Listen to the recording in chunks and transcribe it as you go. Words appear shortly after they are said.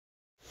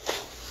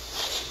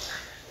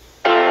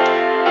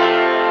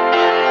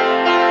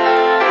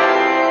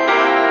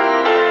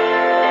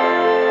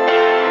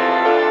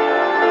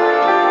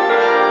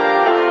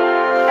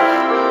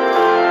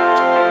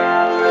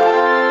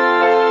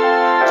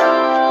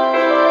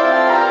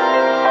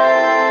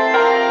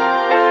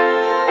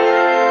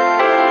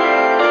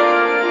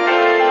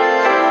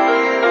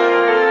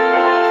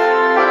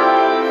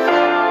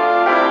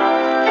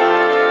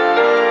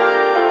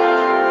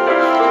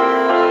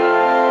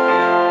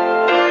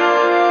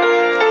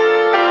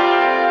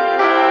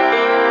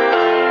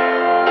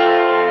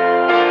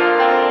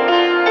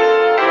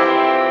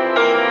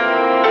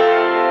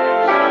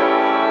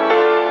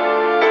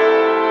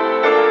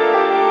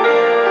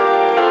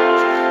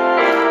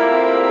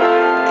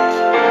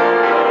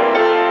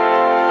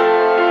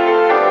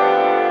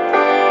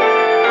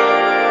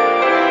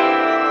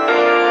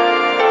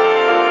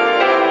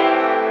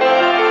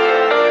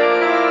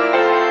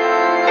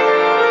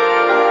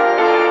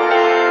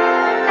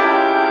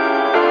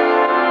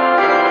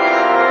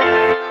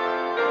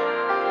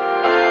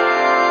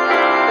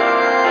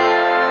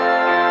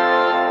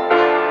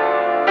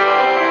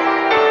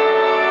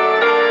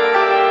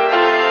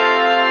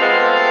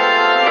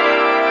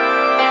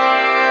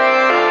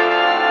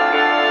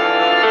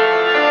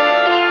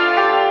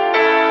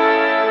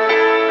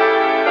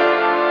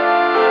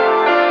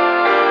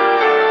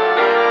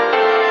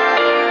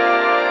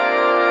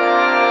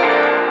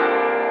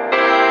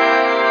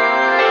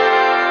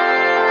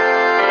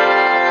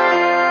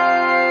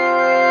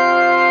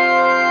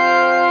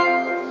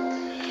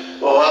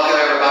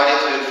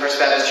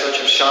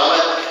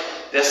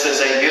This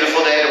is a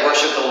beautiful day to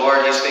worship the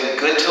Lord. He's been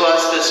good to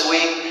us this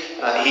week.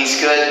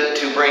 He's good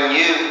to bring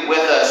you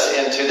with us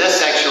into this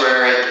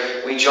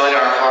sanctuary. We join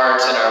our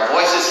hearts and our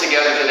voices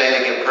together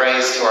today to give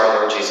praise to our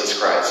Lord Jesus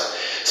Christ.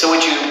 So would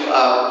you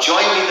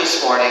join me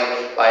this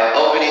morning by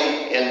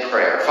opening in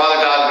prayer. Father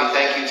God, we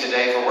thank you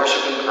today for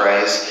worship and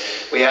praise.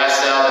 We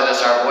ask now that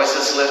as our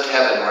voices lift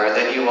heavenward,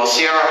 that you will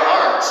see our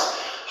hearts,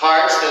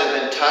 hearts that have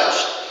been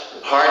touched,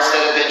 hearts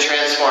that have been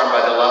transformed by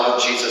the love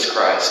of Jesus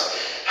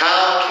Christ.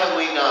 How can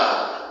we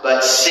not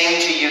but sing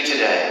to you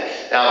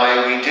today? Now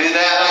may we do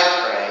that, I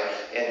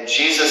pray, in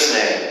Jesus'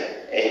 name,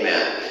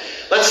 amen.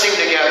 Let's sing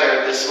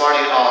together this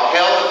morning, All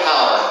Hail the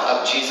Power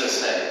of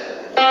Jesus' name.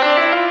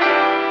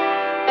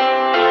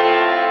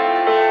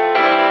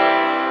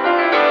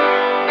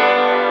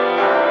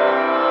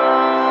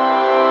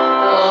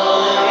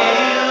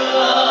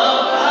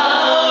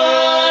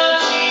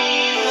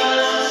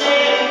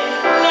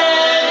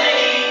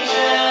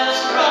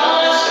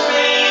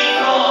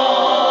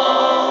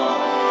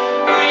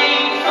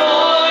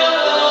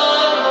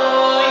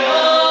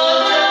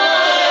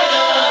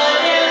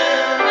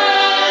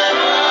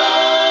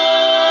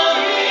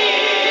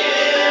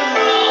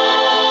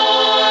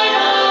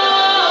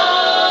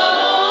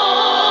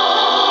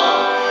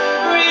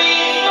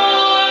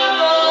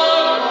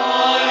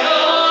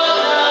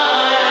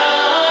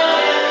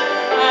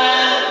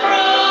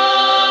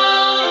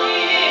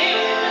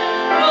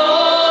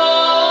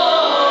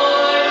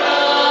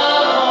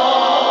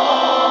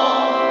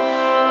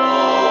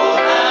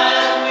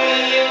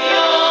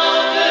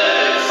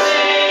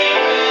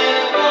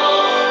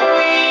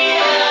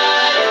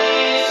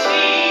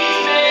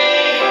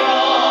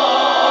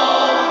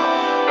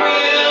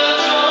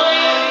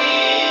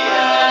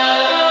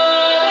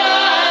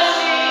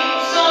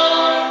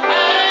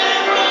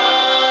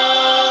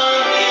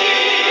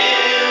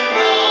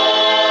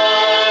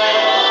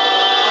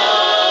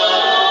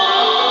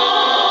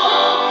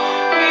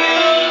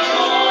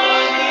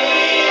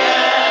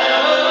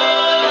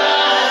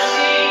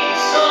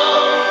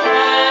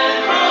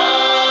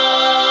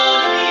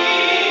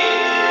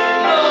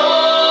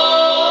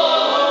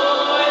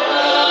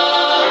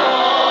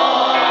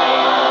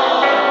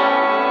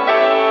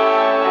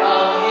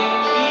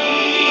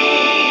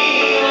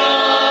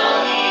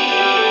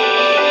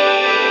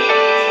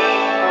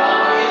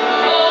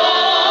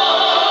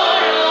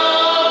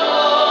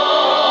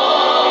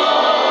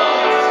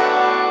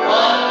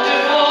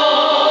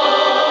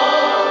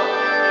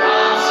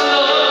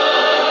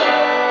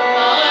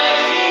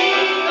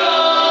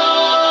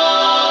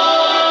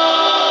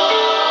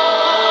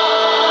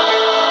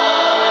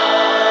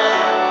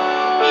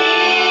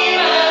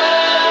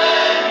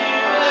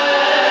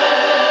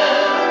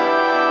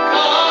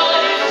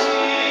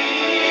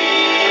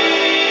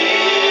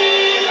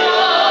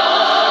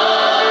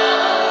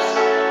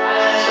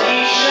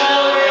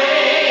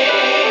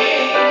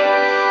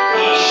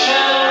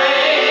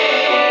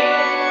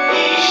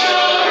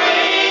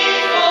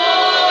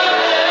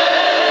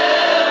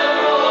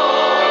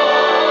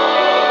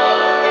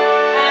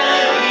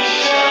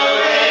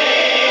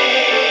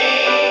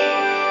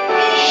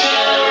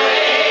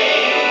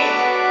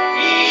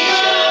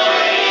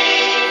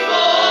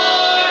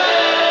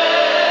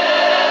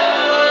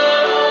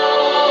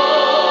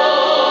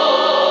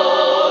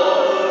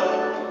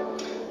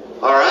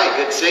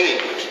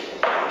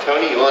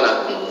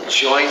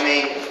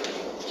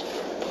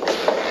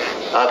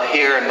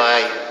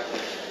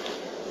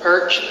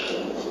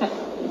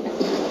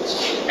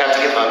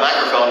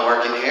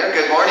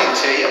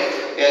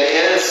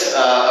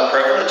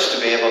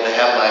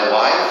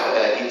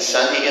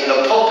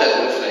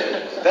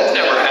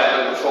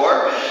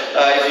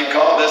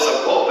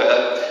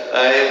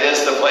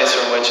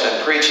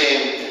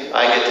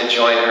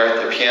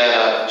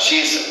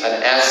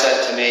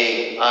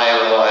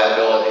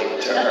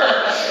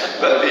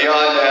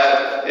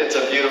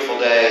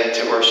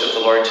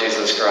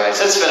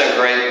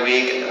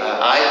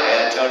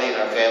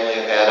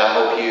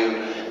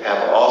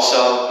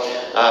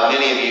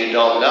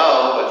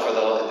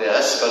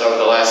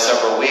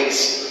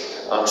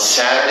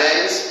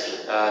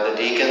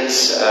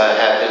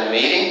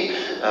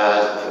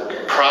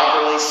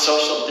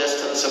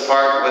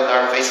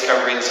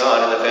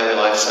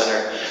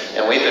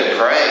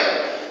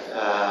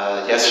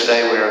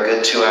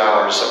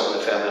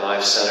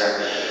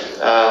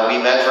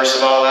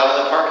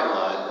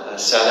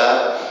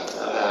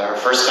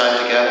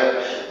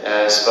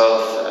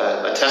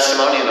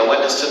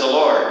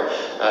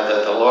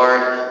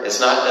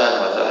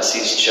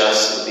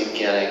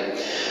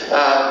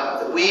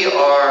 We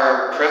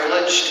are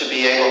privileged to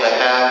be able to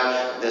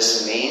have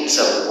this means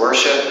of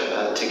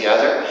worship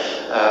together.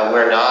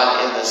 We're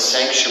not in the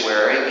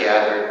sanctuary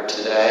gathered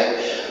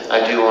today.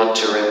 I do want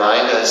to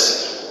remind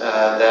us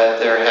that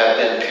there have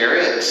been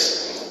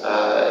periods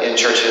in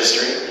church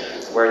history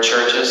where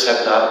churches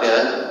have not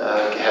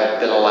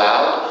been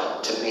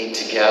allowed to meet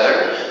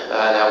together.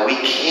 Now we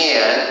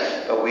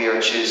can, but we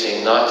are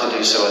choosing not to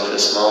do so at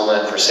this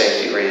moment for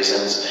safety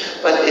reasons.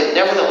 But it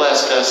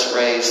nevertheless does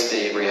raise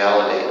the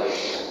reality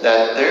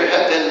that there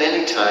have been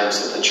many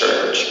times that the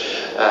church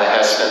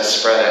has been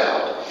spread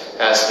out,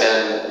 has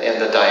been in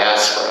the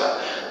diaspora,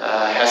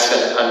 has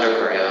been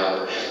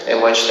underground,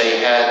 in which they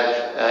had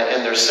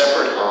in their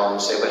separate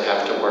homes, they would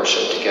have to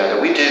worship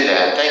together. We do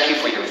that. Thank you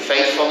for your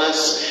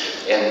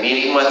faithfulness in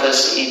meeting with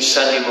us each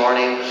Sunday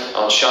morning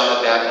on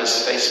Shawmut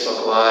Baptist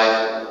Facebook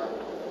Live.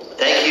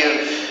 Thank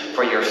you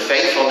for your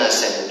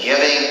faithfulness in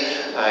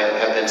giving. I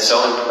have been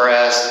so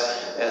impressed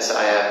as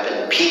I have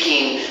been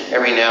peeking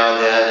every now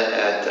and then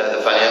at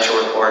the financial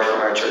report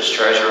from our church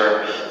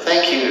treasurer.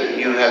 Thank you.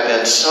 You have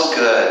been so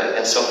good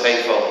and so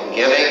faithful in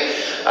giving.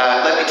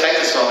 Let me take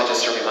this moment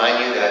just to remind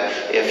you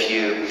that if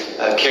you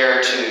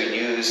care to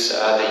use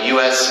the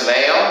U.S.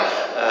 mail,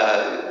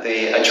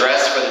 the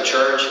address for the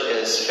church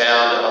is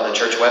found on the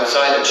church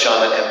website at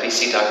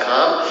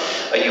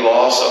shawmutfbc.com. You will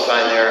also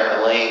find there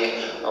a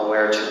link on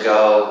where to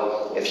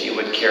go if you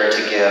would care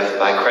to give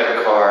by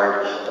credit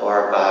card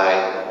or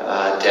by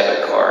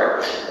debit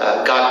card.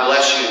 God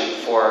bless you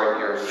for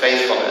your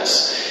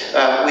faithfulness.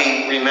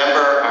 We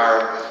remember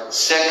our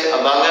sick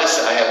among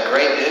us. I have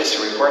great news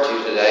to report to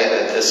you today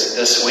that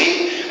this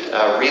week,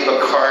 Reba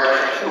Carter,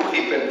 who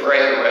we've been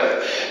praying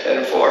with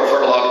and for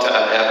a long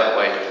time, haven't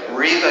we?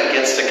 Reba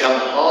gets to come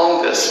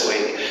home this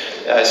week.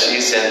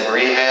 She's in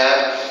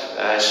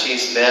rehab.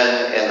 She's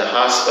been in the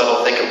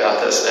hospital, think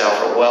about this now,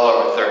 for well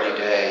over 30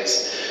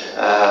 days.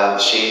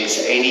 She's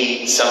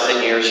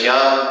 80-something years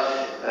young.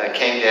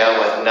 Came down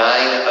with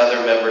 9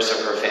 other members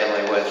of her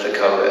family with the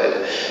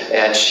COVID.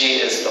 And she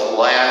is the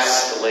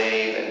last to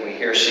leave, and we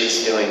hear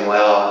she's doing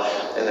well.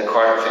 And the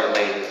Carter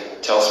family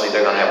tells me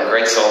they're going to have a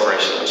great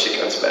celebration when she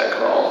comes back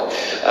home.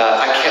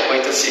 I can't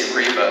wait to see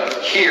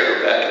Reba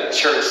here back at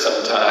church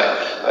sometime.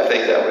 I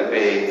think that would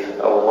be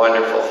a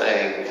wonderful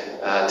thing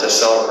to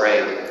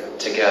celebrate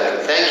together.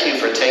 Thank you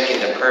for taking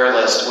the prayer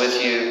list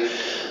with you.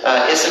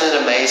 Isn't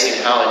it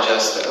amazing how in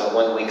just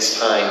 1 week's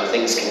time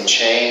things can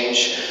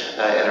change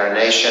in our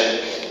nation?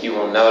 You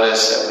will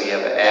notice that we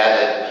have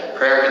added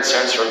prayer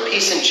concerns for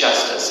peace and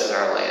justice in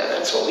our land.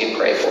 That's what we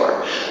pray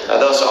for.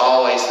 Those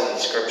always in the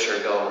scripture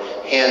go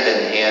hand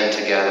in hand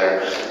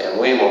together, and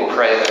we will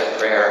pray that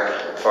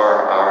prayer for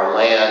our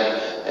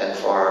land and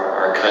for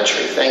our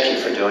country. Thank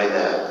you for doing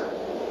that.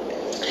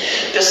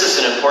 This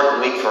is an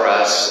important week for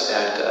us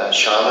at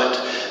Shawmut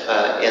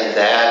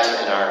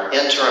in our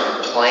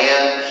interim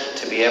plan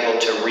to be able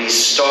to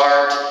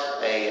restart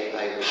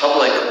a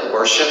public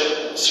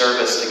worship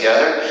service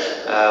together.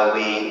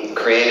 We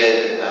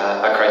created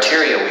a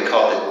criteria we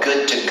call the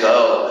Good to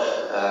Go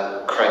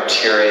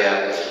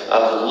criteria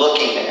of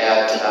looking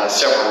at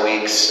several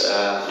weeks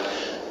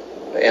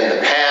in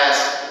the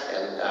past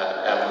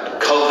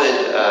and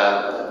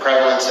COVID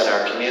prevalence in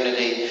our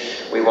community.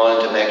 We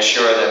wanted to make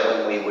sure that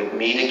when we would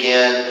meet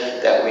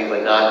again, that we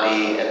would not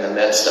be in the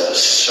midst of a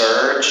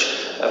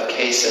surge of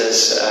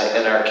cases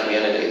in our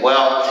community.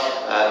 Well,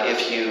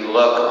 if you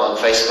look on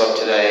Facebook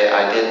today,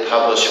 I did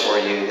publish for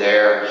you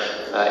there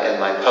in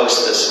my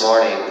post this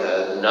morning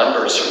the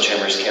numbers from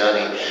Chambers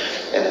County,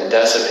 and it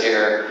does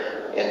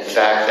appear, in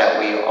fact, that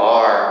we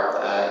are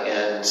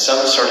in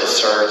some sort of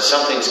surge.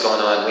 Something's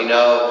going on. We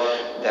know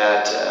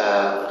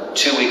that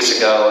 2 weeks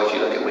ago, if you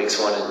look at weeks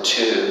 1 and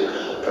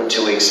 2, from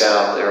 2 weeks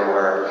out, there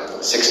were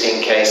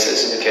 16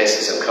 cases, new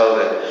cases of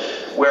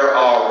COVID. We're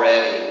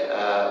already,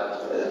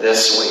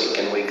 this week,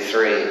 in week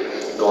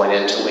 3, going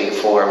into week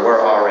 4,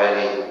 we're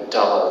already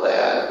double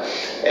that.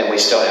 And we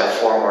still have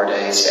 4 more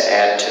days to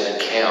add to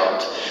the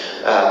count.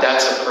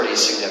 That's a pretty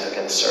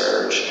significant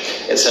surge.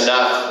 It's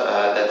enough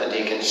that the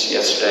deacons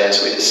yesterday,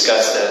 as we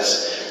discussed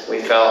this, we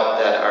felt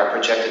that our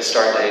projected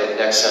start date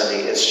next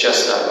Sunday is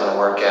just not going to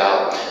work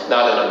out,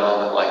 not in a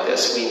moment like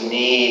this. We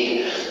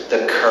need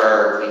the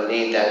curve, we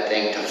need that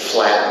thing to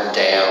flatten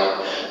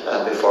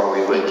down before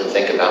we would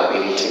think about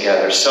meeting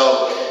together.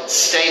 So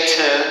stay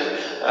tuned.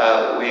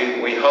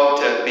 We hope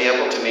to be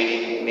able to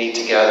meet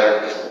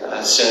together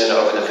soon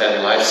over the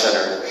Family Life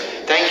Center.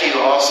 Thank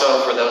you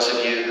also for those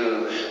of you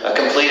who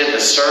completed the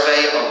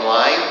survey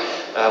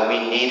online.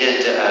 We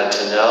needed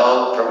to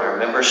know from our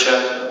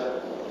membership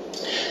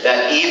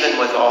that even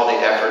with all the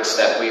efforts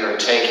that we are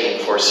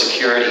taking for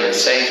security and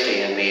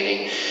safety in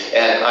meeting,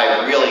 and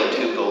I really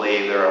do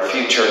believe there are a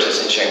few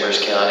churches in Chambers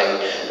County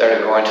that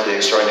are going to the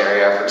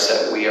extraordinary efforts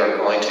that we are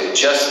going to.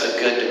 Just the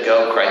Good to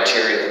Go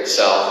criteria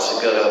itself is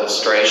a good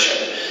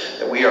illustration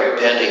that we are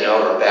bending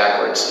over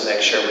backwards to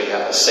make sure we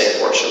have a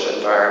safe worship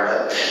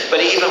environment.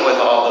 But even with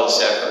all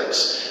those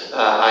efforts,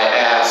 I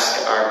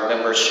ask our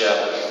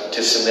membership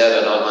to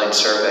submit an online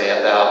survey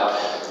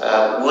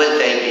about would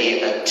they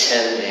be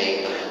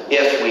attending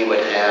if we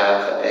would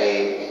have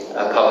a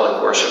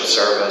public worship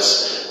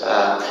service.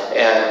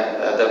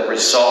 And the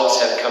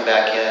results have come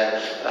back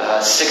in.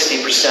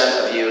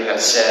 60% of you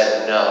have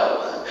said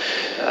no.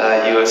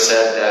 You have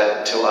said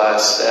that to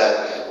us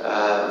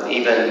that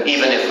even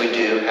if we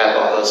do have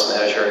all those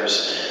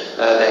measures,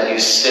 that you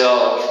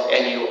still,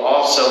 and you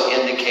also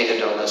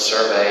indicated on the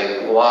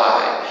survey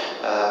why.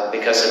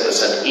 Because it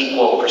was an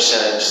equal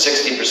percentage,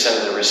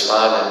 60% of the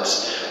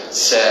respondents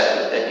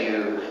said that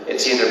you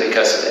it's either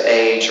because of the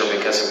age or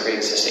because of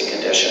pre-existing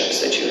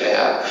conditions that you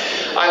have.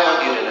 I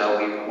want you to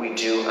know we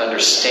do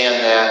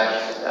understand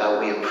that.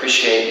 We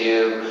appreciate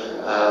you.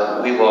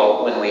 We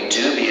will, when we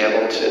do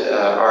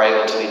are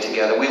able to meet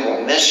together, we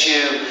will miss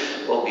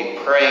you. We'll be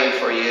praying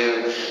for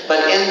you.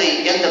 But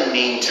in the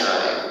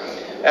meantime,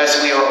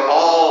 as we are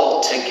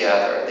all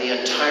together, the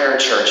entire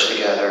church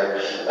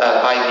together,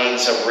 by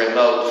means of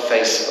remote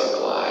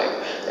Facebook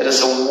Live, it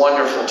is a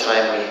wonderful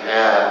time we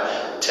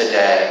have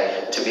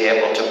today to be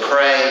able to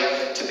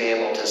pray, to be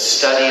able to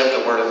study of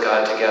the Word of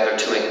God together,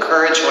 to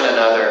encourage one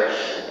another,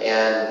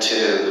 and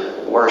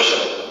to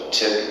worship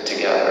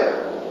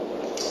together.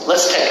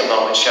 Let's take a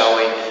moment, shall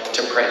we,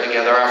 to pray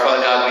together. Our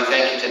Father God, we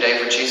thank you today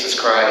for Jesus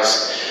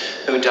Christ,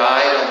 who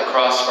died on the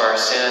cross for our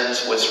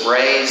sins, was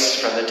raised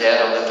from the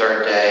dead on the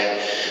third day,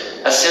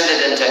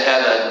 ascended into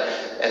heaven,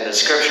 and the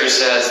Scripture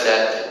says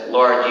that,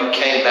 Lord, you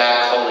came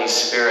back, Holy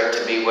Spirit,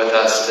 to be with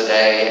us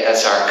today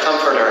as our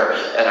comforter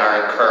and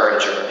our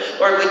encourager.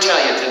 Lord, we tell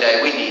you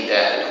today, we need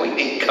that. We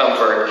need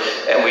comfort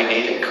and we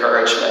need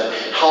encouragement.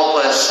 Help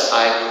us,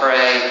 I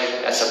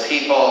pray, as a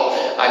people.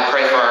 I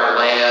pray for our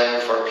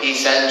land, for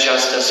peace and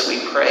justice.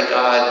 We pray,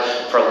 God,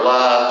 for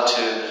love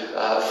to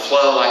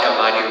flow like a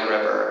mighty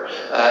river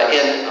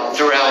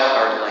throughout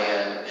our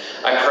land.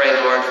 I pray,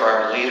 Lord, for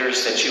our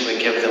leaders that you would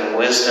give them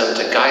wisdom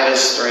to guide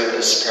us through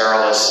this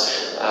perilous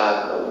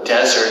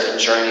desert and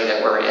journey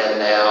that we're in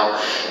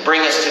now.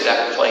 Bring us to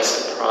that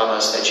place of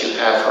promise that you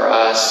have for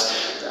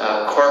us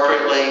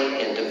corporately,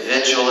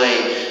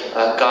 individually.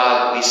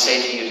 God, we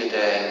say to you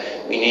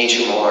today, we need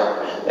you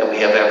more than we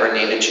have ever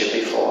needed you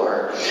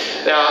before.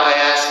 Now, I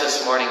ask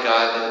this morning,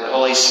 God, that the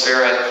Holy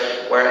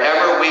Spirit,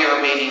 wherever we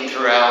are meeting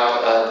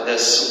throughout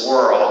this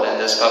world in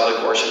this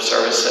public worship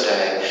service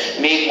today,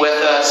 meet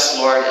with us,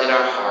 Lord, in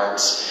our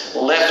hearts.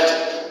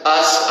 Lift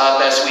us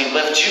up as we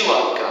lift you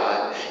up,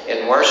 God,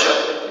 in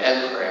worship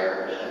and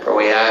prayer. For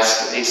we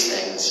ask these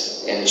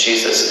things in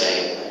Jesus'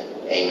 name.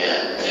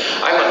 Amen.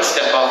 I'm going to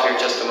step off here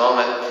just a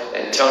moment,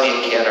 and Tony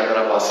and Ken are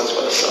going to bless us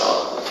with a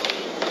song.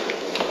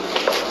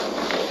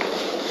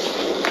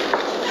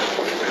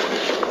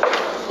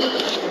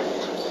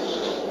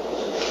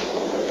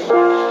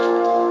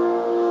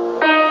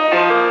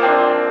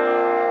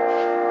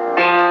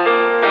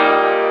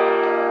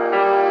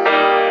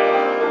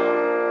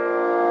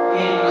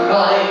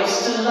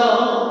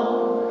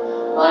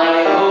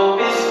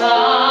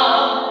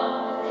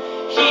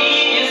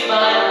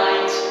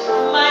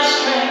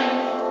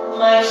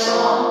 My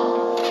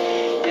song,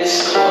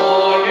 this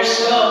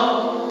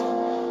cornerstone,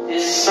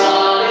 this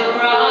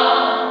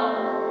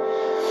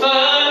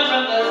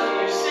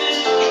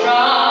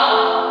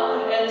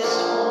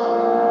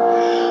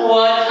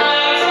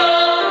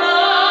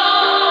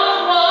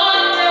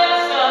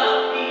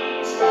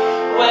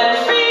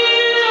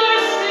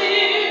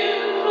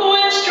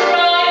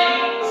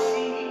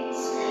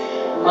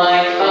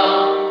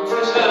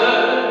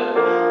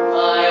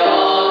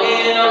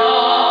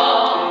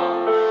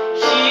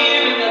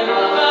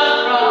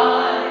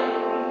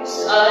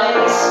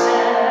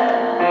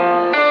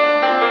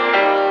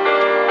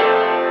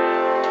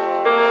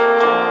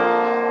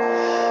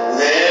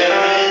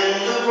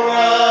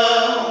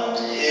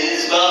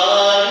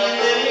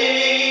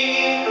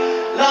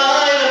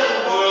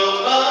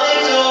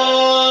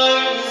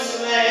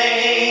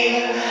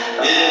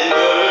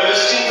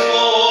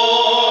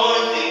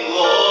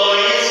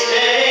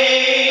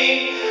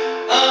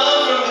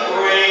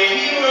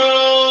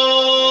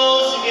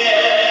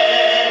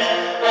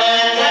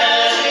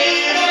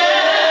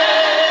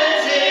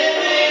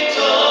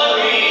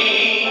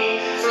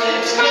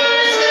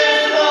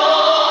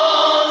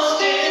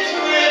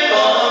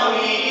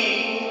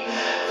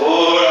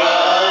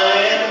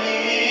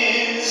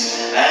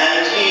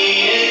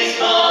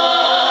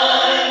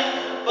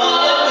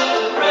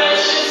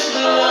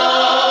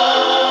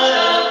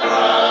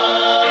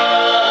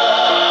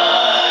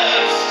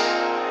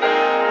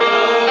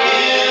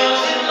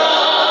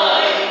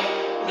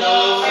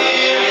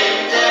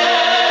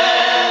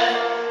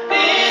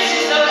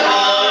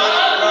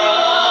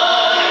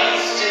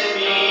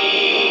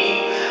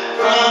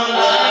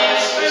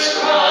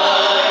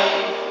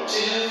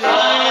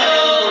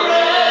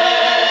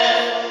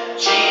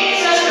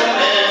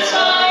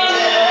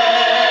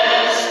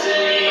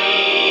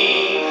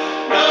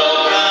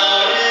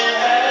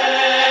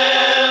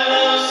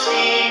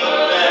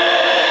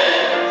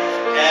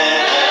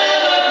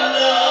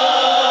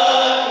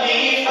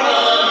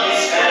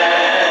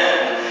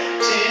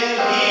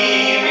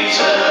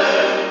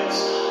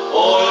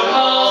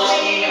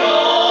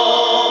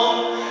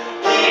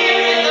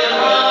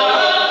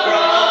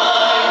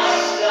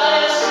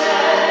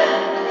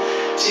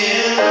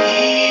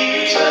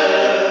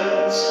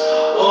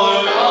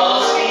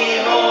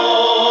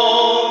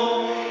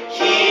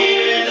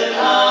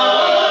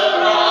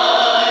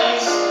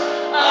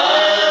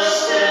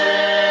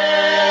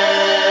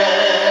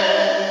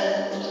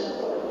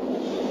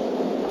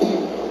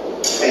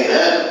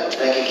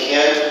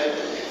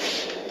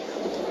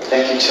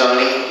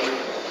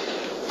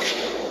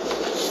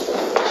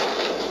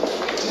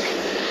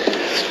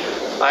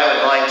I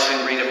would like to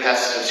read a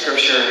passage of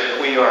Scripture.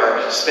 We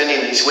are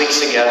spending these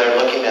weeks together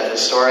looking at the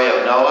story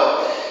of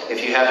Noah.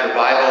 If you have your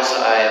Bibles,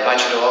 I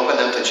invite you to open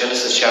them to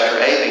Genesis chapter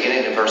 8,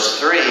 beginning in verse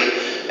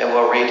 3, and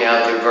we'll read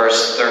down through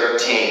verse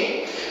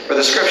 13. For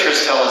the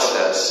Scriptures tell us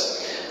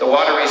this: the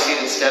water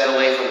receded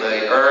steadily from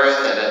the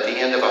earth, and at the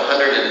end of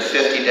 150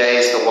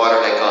 days the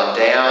water had gone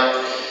down.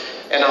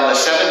 And on the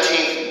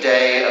 17th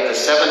day of the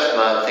 7th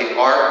month, the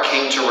ark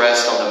came to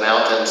rest on the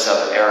mountains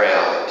of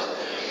Ararat.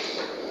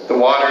 The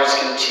waters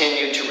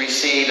continued to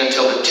recede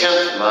until the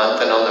 10th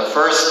month, and on the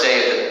first day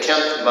of the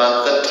 10th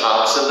month, the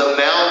tops of the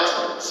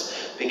mountains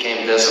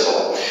became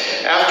visible.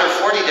 After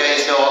 40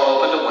 days, Noah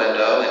opened a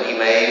window, and he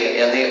made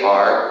in the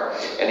ark,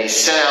 and he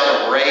sent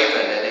out a raven,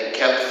 and it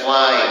kept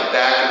flying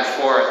back and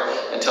forth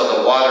until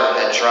the water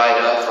had dried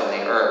up from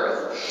the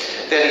earth.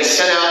 Then he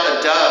sent out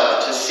a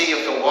dove to see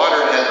if the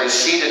water had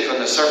receded from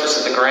the surface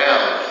of the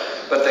ground.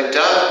 But the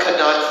dove could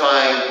not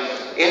find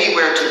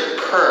anywhere to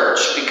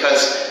perch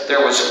because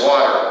there was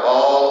water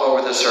all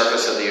over the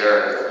surface of the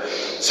earth.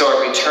 So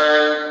it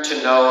returned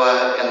to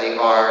Noah and the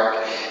ark,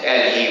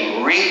 and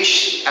he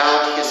reached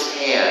out his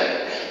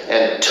hand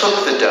and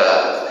took the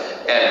dove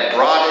and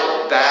brought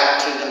it back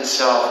to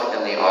himself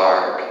in the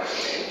ark.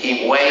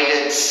 He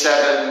waited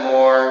 7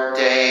 more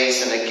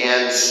days and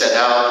again sent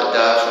out the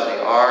dove from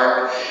the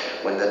ark.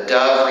 When the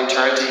dove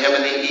returned to him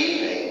in the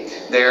evening,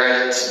 there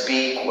in its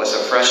beak was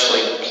a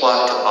freshly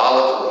plucked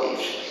olive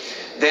leaf.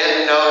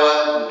 Then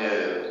Noah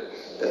knew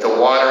that the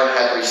water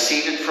had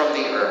receded from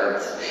the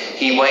earth.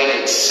 He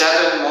waited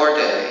 7 more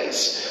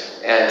days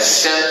and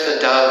sent the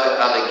dove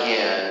out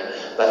again,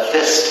 but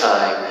this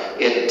time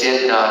it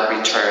did not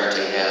return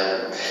to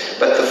him.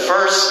 But the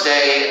first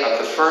day of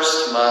the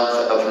first month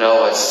of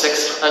Noah's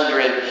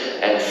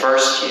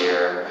 601st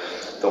year,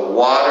 the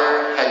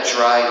water had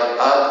dried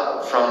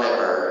up from the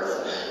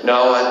earth.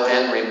 Noah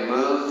then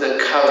removed the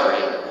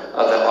covering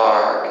of the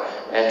ark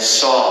and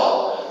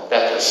saw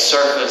that the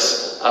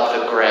surface of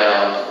the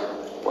ground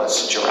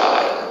was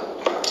dry.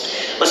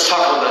 Let's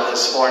talk a little bit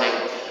this morning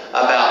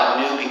about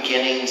new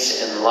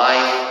beginnings in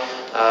life.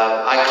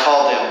 I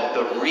call them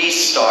the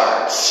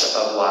restarts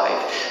of life.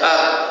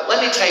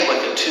 Let me tell you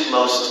what the 2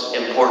 most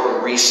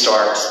important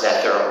restarts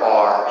that there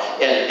are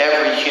in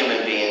every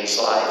human being's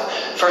life.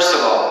 First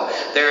of all,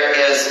 there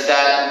is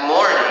that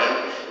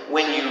morning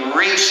when you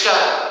reached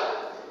up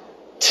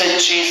to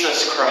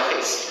Jesus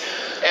Christ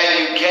and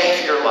you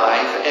gave your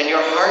life and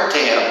your heart to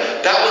Him.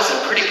 That was a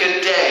pretty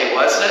good day,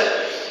 wasn't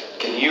it?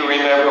 Can you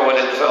remember what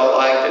it felt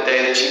like the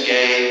day that you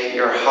gave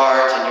your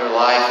heart and your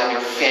life and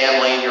your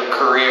family and your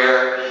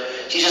career?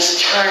 You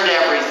just turned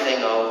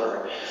everything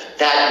over.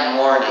 That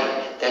morning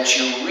that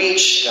you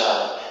reached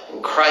up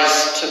and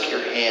Christ took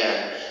your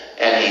hand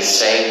and He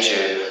saved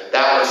you.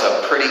 That was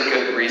a pretty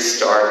good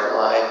restart in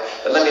life.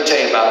 But let me tell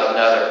you about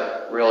another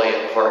really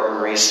important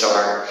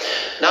restart.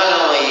 Not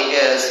only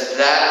is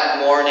that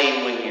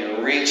morning when you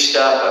reached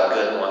up a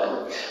good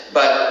one,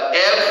 but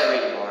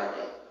every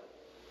morning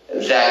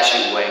that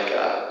you wake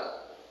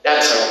up.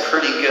 That's a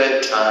pretty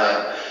good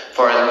time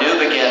for a new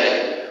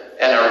beginning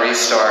and a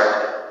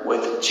restart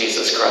with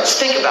Jesus Christ.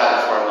 Think about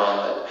it for a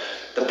moment.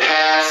 The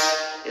past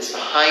is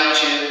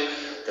behind you.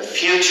 The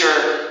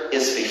future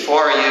is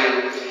before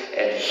you.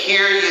 And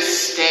here you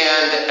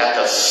stand at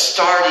the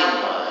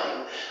starting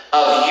line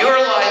of your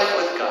life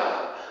with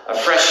God. A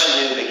fresh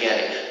new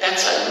beginning.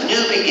 That's a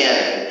new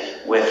beginning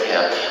with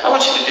Him. I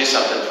want you to do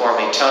something for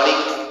me, Tony.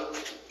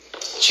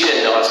 She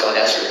didn't know I was going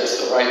to ask her this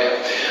though, right now.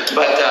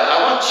 But I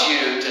want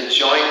you to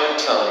join with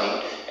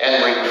Tony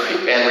and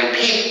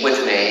repeat with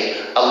me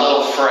a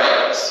little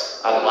phrase.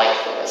 I like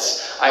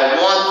this. I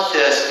want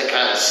this to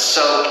kind of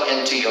soak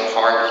into your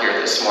heart here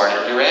this morning.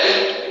 You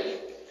ready?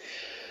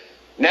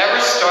 Never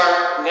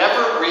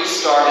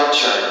restart a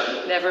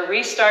journey. Never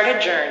restart a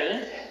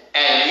journey.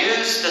 And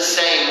use the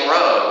same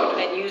road.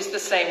 And use the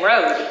same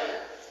road.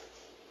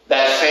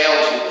 That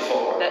failed you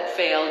before. That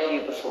failed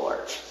you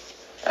before.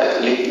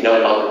 No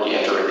longer do you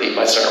have to repeat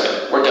my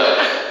sermon. We're done.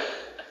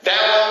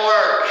 That won't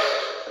work.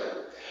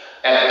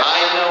 And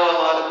I know a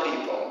lot of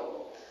people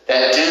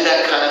that do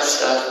that kind of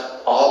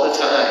stuff all the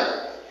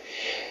time.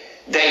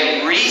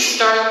 They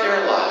restart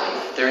their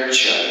life, their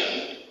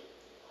journey,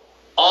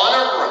 on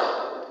a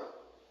road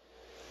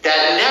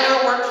that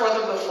never worked for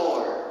them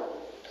before,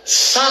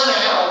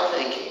 somehow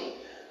thinking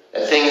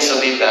that things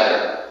will be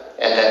better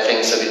and that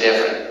things will be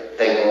different.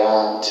 They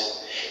won't.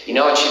 You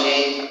know what you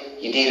need?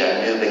 You need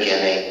a new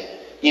beginning.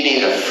 You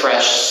need a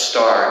fresh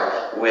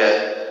start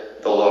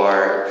with the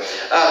Lord.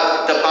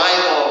 The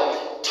Bible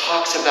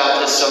talks about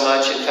this so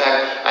much. In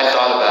fact, I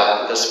thought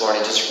about it this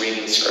morning, just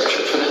reading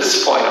Scripture from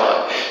this point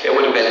on. It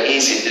would have been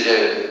easy to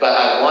do, but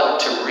I want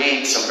to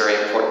read some very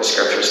important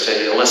Scriptures to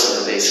you.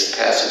 Listen to these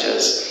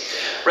passages.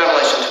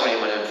 Revelation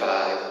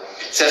 21:5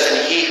 says,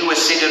 "And He who is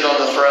seated on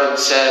the throne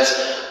says,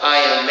 I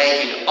am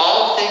making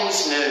all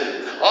things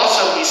new."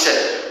 Also, He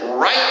said,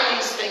 write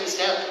these things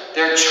down.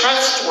 They're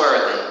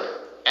trustworthy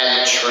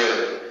and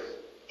true.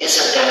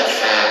 Isn't that a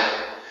fact?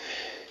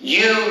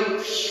 You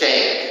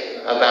think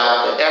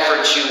about the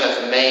efforts you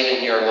have made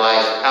in your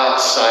life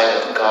outside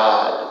of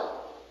God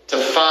to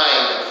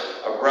find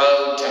a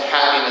road to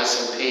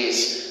happiness and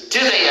peace, do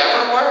they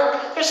ever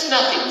work? There's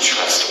nothing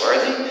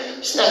trustworthy.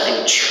 There's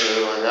nothing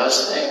true in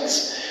those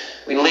things.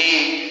 We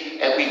lead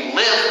and we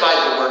live by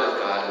the Word of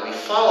God, and we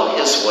follow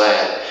His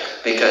way,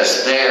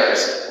 because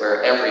there's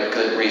where every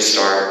good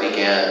restart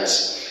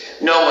begins.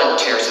 No one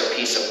tears a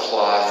piece of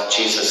cloth,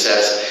 Jesus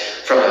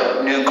says, from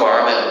a new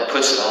garment and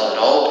puts it on an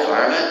old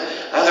garment.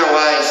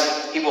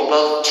 Otherwise, he will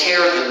both tear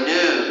the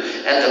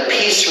new, and the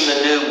piece from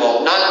the new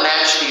will not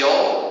match the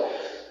old.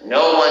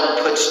 No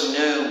one puts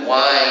new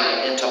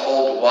wine into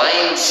old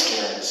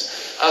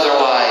wineskins.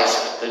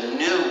 Otherwise, the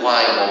new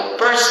wine will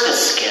burst the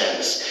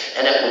skins,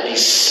 and it will be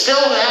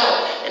spilled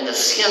out, and the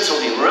skins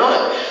will be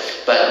ruined.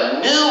 But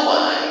new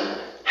wine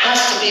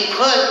has to be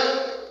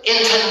put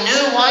into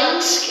new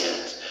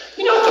wineskins.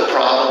 You know what the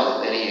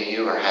problem that many of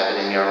you are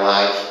having in your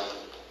life?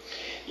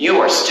 You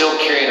are still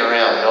carrying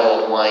around the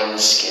old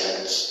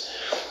wineskins.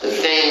 The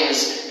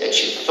things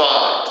that you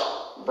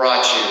thought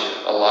brought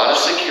you a lot of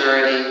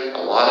security,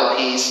 a lot of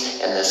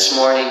peace, and this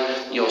morning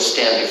you'll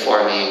stand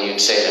before me and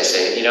you'd say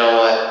this, you know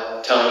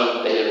what,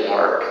 Tony, they didn't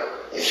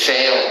work. They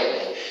failed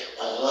me.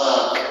 Well,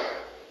 look,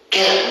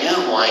 get a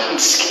new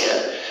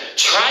wineskin.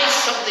 Try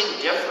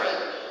something different.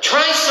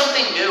 Try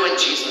something new in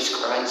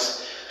Jesus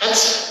Christ.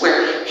 That's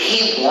where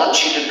He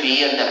wants you to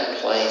be, in that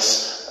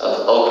place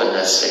of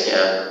openness to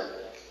Him.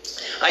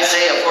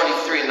 Isaiah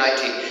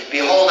 43:19.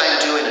 Behold, I'm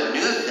doing a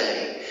new thing.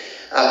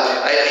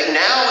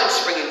 Now it's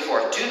springing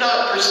forth. Do you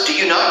not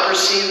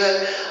perceive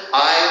it?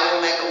 I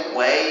will make a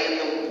way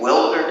in the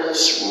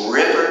wilderness,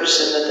 rivers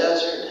in the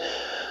desert.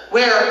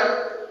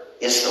 Where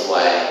is the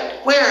way?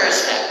 Where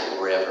is that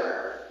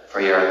river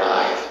for your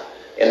life?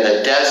 In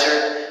the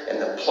desert, in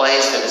the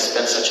place that has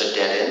been such a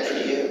dead end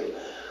for you.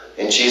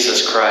 In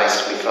Jesus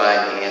Christ, we find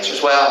the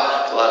answers.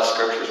 Well, there's a lot of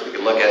scriptures we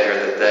could look at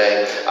here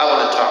today. I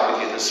want to talk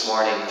with you this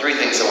morning. 3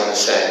 things I want to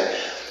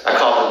say. I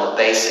call them the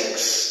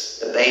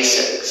basics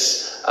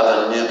of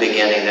a new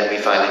beginning that we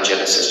find in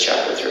Genesis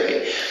chapter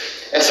 3.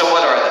 And so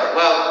what are they?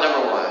 Well,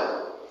 number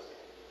 1,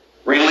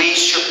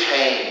 release your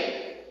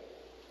pain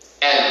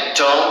and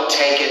don't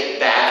take it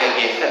back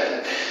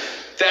again.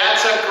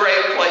 That's a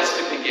great place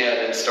to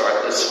begin and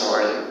start this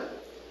morning.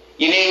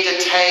 You need to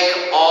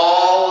take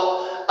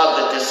all of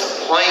the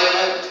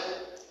disappointment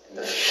and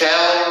the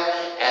failure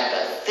and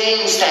the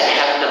things that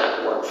have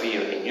not worked for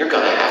you, and you're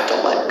going to have to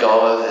let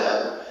go of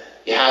them.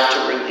 You have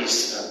to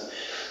release them.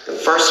 The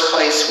first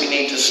place we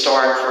need to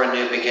start for a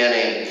new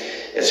beginning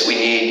is we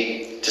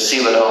need to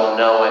see what old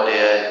Noah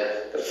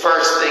did. The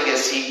first thing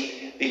is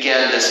he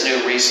began this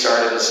new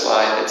restart of his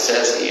life. It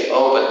says he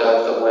opened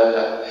up the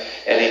window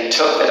and he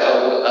took that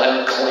old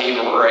unclean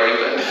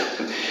raven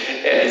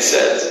and it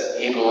says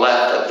he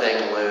let the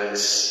thing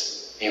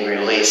loose. He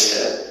released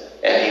it,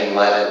 and he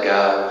let it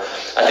go.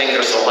 I think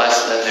there's a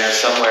lesson in there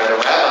somewhere. The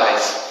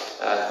rabbis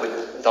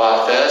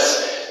thought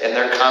this in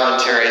their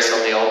commentaries on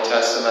the Old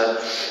Testament.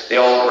 The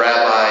old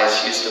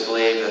rabbis used to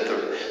believe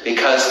that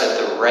because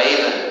the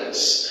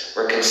ravens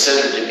were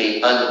considered to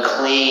be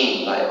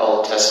unclean by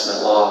Old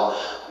Testament law.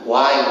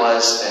 Why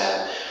was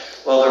that?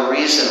 Well, the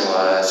reason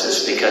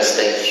is because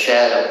they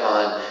fed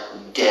upon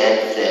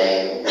dead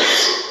things,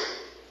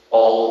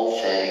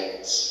 old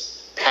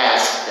things,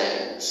 past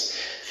things.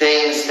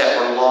 Things that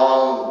were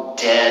long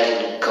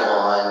dead and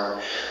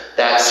gone.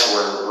 That's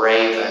where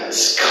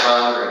ravens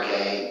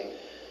congregate.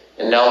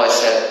 And Noah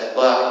said,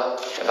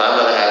 look, if I'm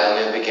going to have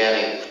a new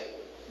beginning,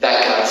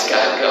 that guy's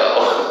got to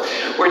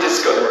go. We're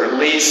just going to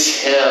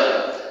release him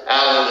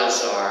out of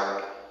this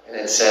ark. And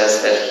it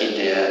says that he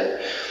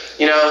did.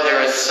 You know,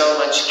 there is so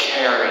much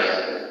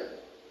carrying,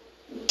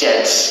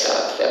 dead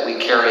stuff that we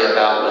carry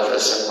about with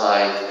us in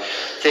life.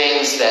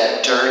 Things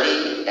that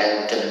dirty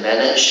and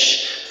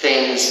diminish.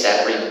 Things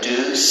that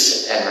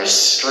reduce and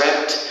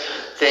restrict,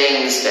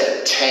 things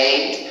that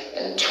taint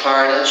and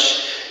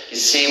tarnish. You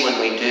see, when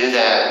we do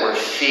that, we're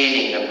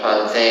feeding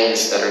upon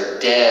things that are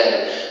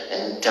dead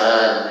and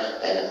done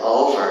and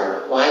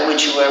over. Why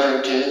would you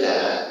ever do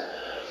that?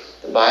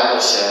 The Bible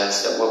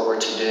says that what we're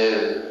to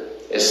do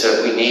is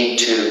that we need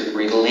to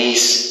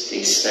release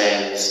these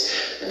things.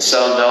 And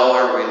so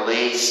Noah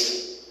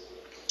released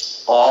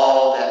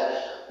all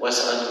that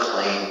was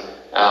unclean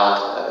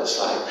out of his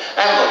life.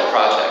 I have a little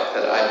project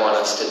that I want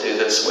us to do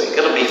this week.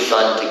 It'll be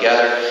fun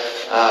together.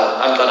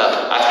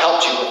 I've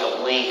helped you with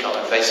a link on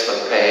our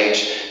Facebook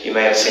page. You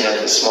may have seen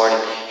it this morning.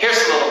 Here's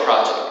a little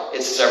project.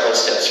 It's several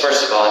steps.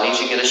 First of all, I need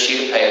you to get a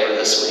sheet of paper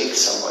this week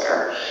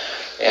somewhere.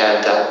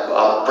 And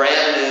a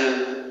brand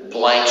new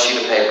blank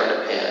sheet of paper and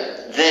a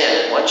pen.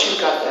 Then, once you've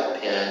got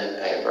that pen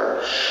and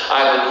paper,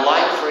 I would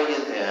like for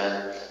you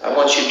then, I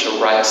want you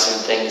to write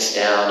some things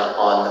down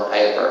on the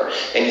paper.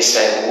 And you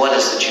say, well, what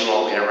is it you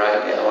want me to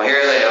write down? Well,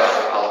 here they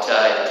are. I'll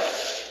tell you.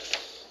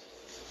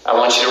 I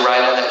want you to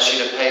write on that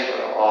sheet of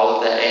paper all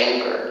of the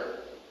anger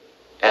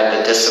and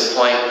the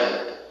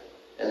disappointment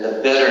and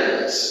the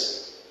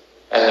bitterness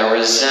and the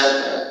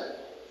resentment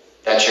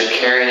that you're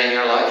carrying in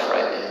your life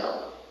right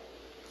now.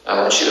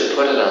 I want you to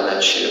put it on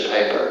that sheet of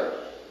paper.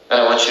 And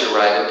I want you to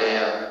write it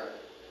down.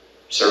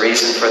 There's a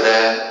reason for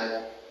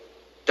that.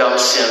 Don't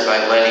sin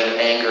by letting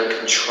anger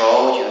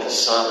control you, the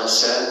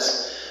psalmist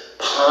says.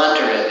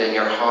 Ponder it in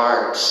your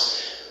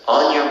hearts,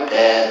 on your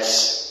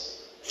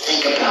beds.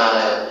 Think about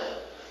it,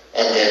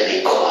 and then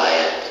be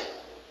quiet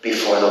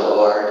before the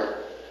Lord.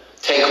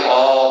 Take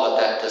all of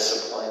that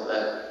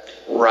disappointment,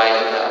 write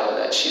it out on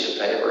that sheet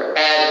of paper.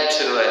 Add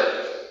to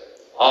it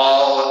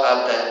all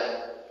of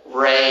that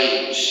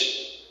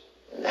rage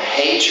and the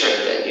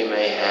hatred that you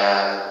may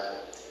have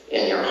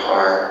in your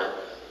heart.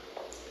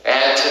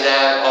 Add to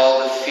that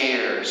all the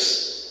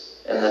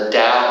fears and the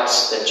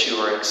doubts that you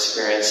are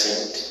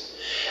experiencing.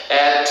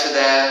 Add to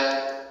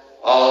that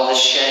all of the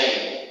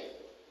shame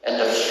and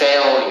the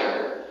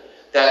failure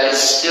that is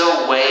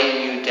still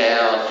weighing you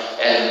down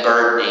and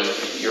burdening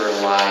your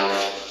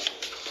life.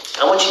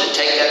 I want you to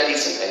take that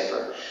piece of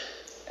paper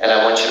and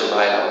I want you to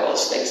write all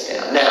those things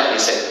down. Now, you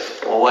say,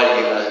 well, what are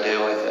you going to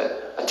do with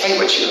it? I'll tell you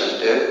what you're going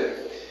to do.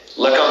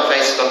 Look on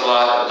Facebook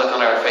Live, look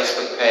on our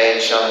Facebook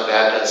page, Sean the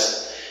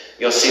Baptist.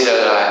 You'll see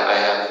that I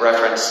have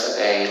referenced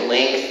a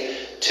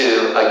link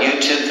to a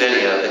YouTube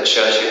video that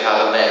shows you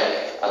how to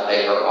make a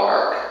paper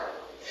ark.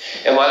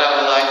 And what I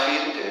would like for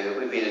you to do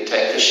would be to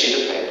take the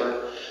sheet of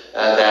paper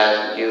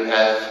that you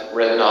have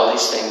written all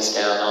these things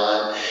down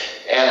on,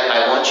 and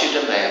I want you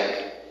to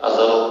make a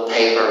little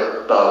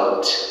paper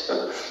boat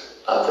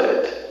of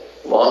it.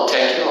 It won't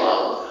take you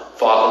long.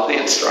 Follow the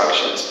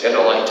instructions.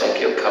 It'll only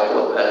take you a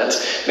couple of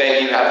minutes.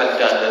 Maybe you haven't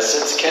done this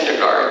since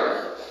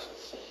kindergarten.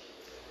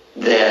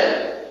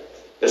 Then,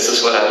 this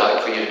is what I'd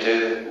like for you to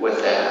do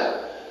with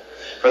that.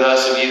 For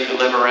those of you who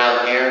live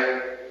around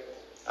here,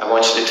 I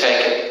want you to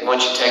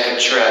take a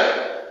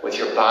trip with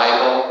your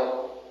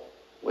Bible,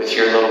 with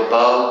your little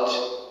boat,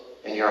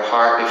 and your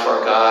heart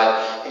before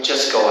God, and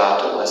just go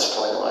out to West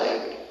Point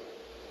Lake.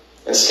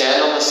 And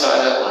stand on the side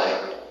of that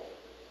lake.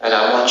 And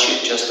I want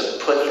you just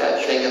to put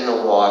that thing in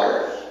the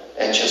water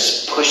and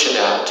just push it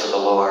out to the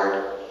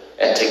Lord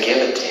and to give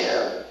it to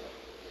Him.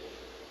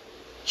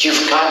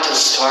 You've got to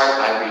start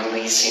by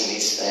releasing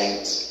these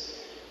things.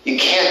 You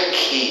can't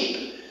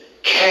keep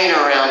carrying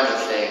around the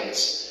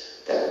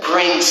things that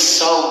bring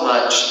so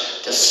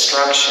much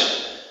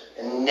destruction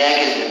and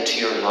negative to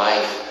your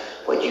life.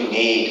 What you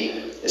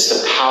need is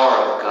the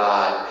power of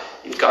God.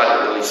 You've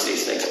got to release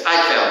these things.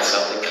 I found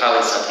something.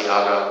 Kylie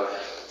Santiago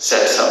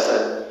said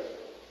something.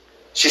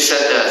 She said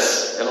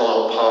this in a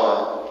little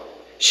poem.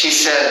 She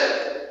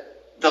said,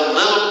 "The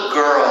little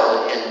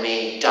girl in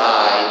me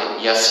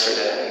died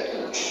yesterday.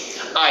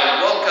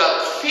 I woke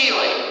up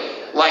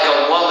feeling like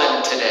a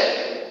woman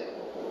today.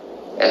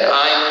 And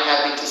I'm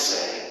happy to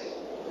say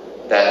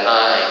that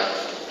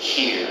I'm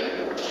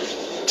here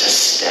to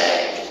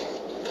stay."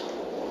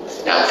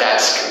 Now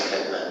that's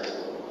commitment.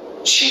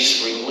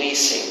 She's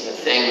releasing the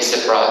things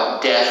that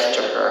brought death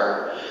to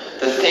her,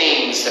 the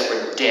things that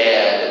were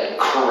dead and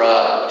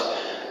corrupt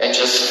and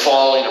just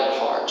falling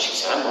apart. She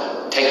said, I'm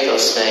going to take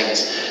those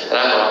things and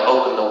I'm going to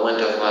open the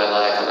window of my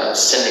life and I'm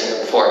sending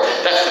them forth.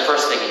 That's the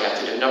first thing you have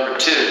to do. Number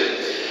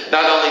two,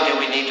 not only do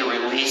we need to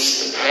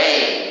release the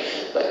pain,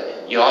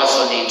 but you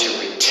also need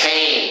to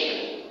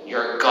retain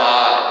your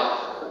God.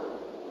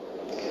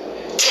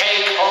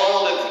 Take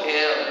hold of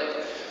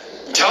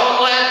Him.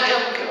 Don't let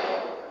Him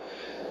go.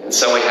 And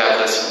so we have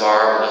this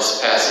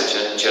marvelous passage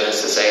in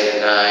Genesis 8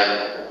 and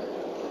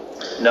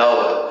 9.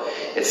 Noah,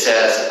 it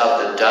says, of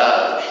the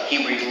dove,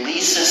 he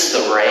releases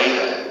the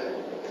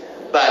raven.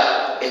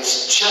 But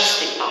it's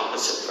just the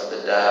opposite for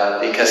the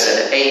dove, because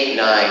in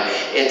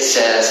 8:9 it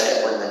says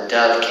that when the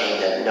dove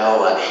came to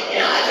Noah,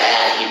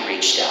 that he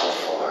reached out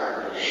for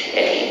her,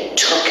 and he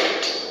took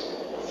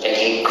it, and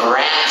he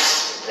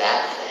grasped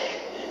that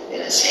thing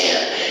in his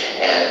hand.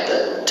 And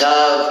the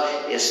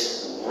dove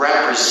is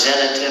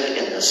representative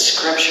in the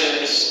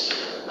scriptures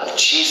of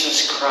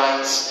Jesus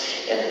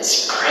Christ and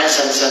His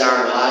presence in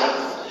our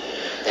life.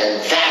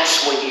 And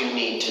that's what you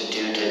need to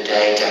do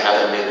today to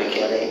have a new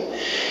beginning.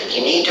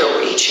 You need to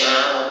reach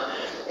out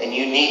and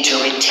you need to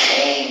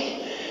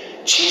retain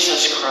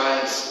Jesus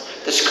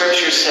Christ. The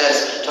scripture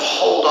says to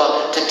hold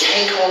on, to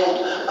take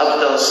hold of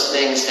those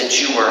things that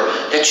you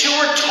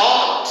were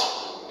taught.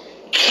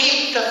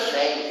 Keep the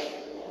faith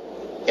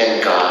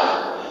in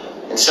God.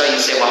 And so you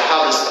say, well,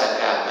 how does that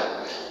happen?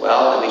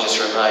 Well, let me just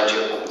remind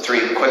you of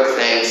three quick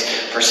things.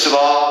 First of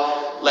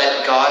all,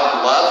 let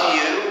God love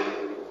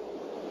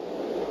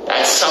you.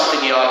 That's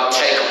something you ought to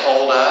take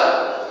hold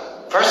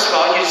of. First of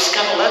all, you just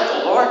got to let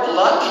the Lord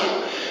love you.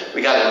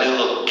 We got a new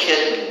little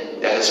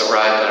kid that has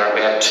arrived at our,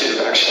 we have two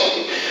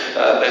actually,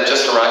 that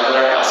just arrived at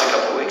our house a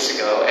couple weeks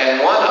ago.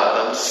 And one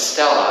of them,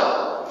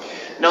 Stella,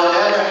 no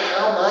matter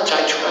how much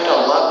I try to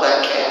love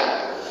that cat,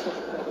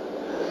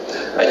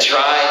 I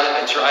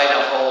try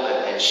to hold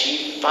it, and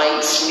she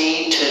fights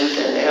me tooth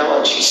and nail,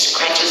 and she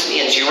scratches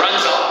me, and she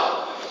runs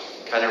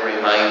off. Kind of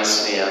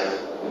reminds me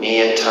of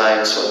me at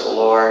times with the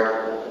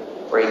Lord,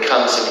 where He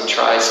comes and He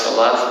tries to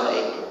love me.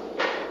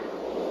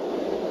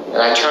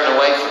 And I turn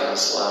away from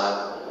this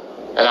love.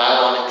 And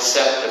I won't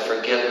accept the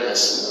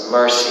forgiveness and the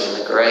mercy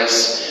and the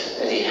grace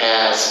that He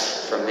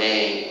has for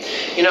me.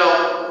 You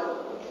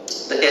know,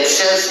 It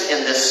says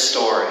in this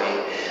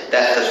story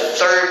that the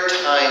third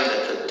time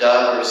that the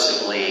dove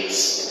was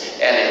released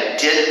and it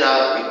did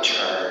not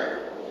return,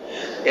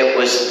 it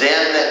was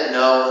then that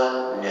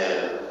Noah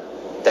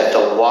knew that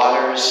the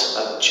waters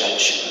of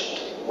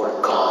judgment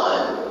were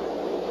gone.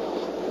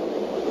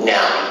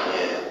 Now he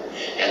knew.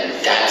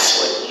 And that's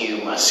what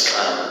you must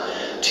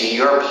come to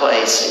your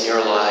place in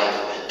your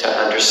life to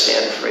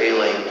understand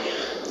freely.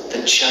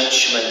 The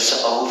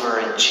judgment's over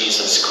in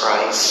Jesus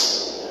Christ.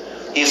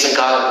 He's a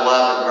God of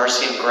love and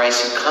mercy and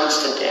grace who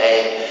comes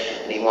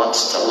today and he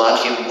wants to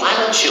love you. Why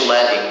don't you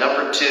let him?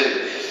 Number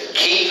 2,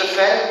 keep the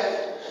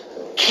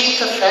faith. Keep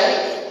the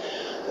faith.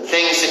 The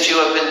things that you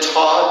have been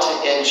taught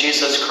in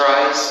Jesus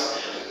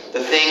Christ,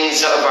 the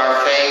things of our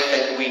faith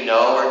that we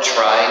know are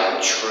tried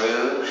and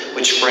true,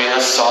 which bring a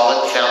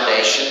solid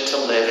foundation to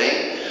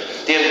living,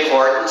 the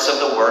importance of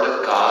the Word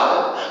of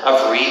God,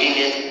 of reading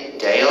it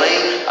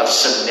daily, of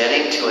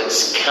submitting to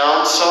its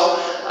counsel,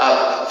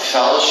 of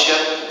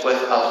fellowship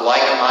of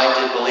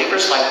like-minded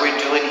believers like we're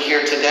doing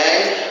here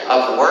today,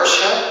 of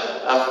worship,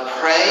 of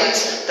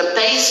praise, the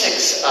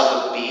basics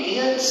of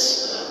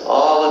obedience,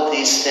 all of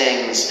these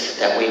things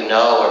that we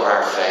know of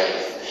our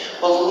faith.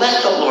 Well,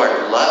 let the Lord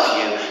love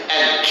you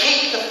and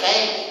keep the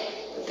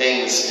faith, the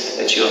things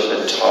that you have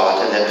been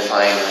taught. And then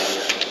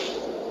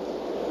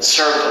finally,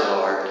 serve the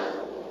Lord.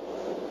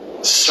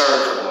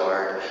 Serve the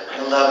Lord.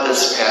 I love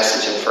this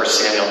passage in 1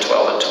 Samuel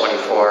 12 and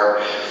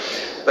 24.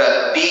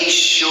 But be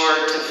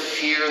sure to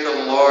fear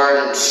the Lord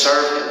and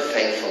serve him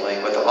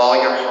faithfully with all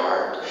your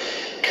heart.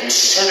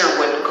 Consider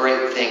what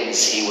great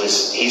things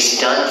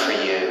he's done for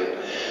you.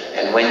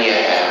 And when you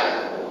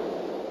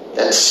have,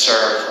 then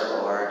serve the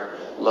Lord.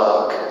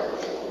 Look,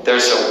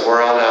 there's a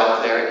world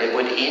out there.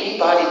 Would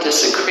anybody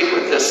disagree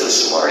with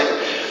this morning?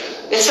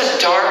 It's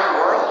a dark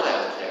world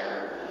out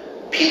there.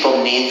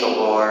 People need the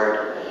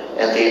Lord.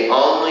 And the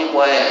only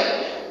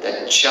way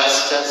that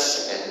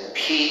justice and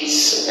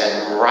peace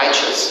and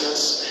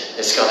righteousness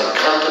is going to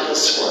come to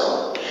this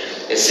world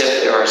is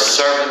if there are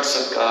servants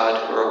of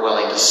God who are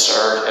willing to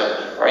serve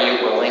him. Are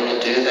you willing to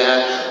do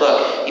that?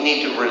 Look, you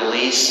need to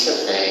release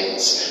the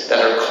things that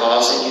are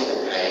causing you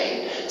the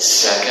pain.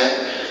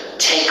 Second,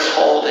 take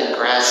hold and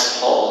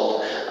grasp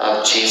hold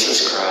of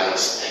Jesus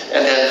Christ.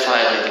 And then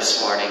finally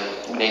this morning,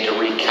 we need to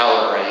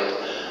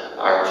recalibrate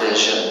our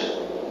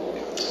vision.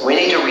 We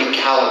need to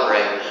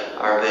recalibrate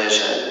our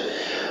vision.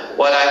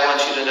 What I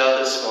want you to know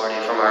this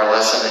morning from our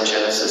lesson in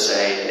Genesis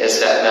 8 is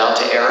that Mount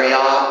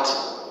Ararat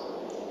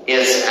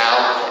is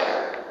out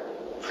there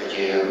for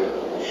you.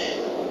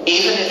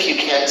 Even if you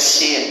can't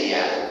see it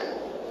yet,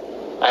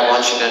 I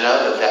want you to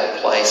know that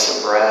that place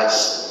of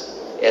rest,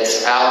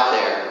 it's out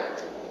there.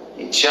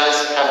 You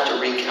just have to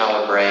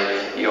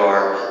recalibrate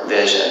your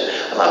vision.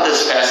 I love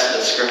this passage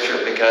of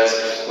Scripture because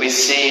we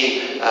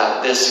see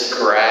this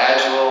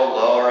gradual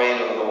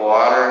lowering of the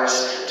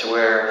waters to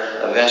where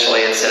eventually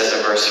it says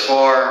in verse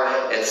 4,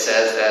 it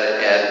says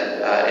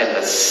that in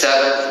the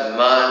 7th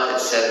month, it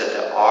said that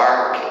the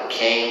ark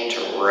came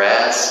to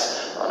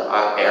rest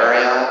on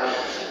Ararat.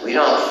 We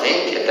don't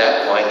think at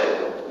that point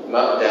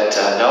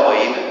that Noah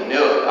even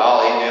knew it.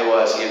 All he knew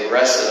was he had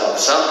rested on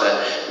something.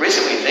 The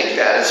reason we think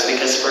that is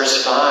because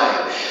verse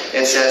 5,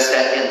 it says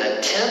that in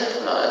the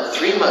 10th month,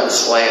 3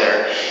 months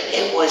later,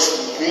 it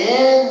was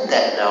then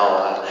that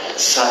Noah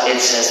saw, it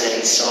says that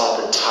he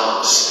saw the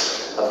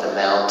tops of the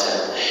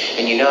mountain.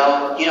 And you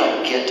know, you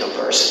don't get to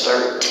verse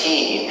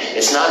 13.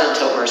 It's not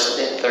until verse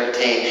 13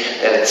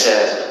 that it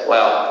says,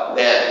 well,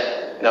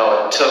 then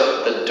Noah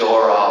took the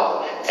door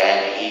off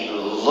and he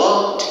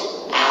looked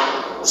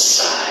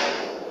outside.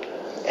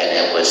 And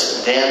it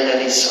was then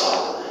that he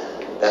saw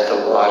that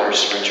the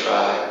waters were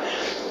dry.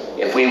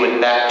 If we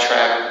would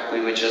backtrack,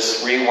 we would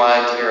just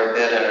rewind here a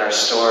bit in our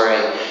story.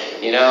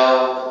 You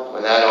know,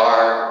 when that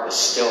ark was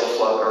still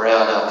floating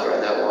around out there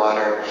in that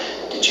water,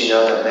 did you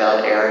know that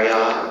Mount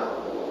Ararat,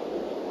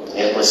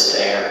 it was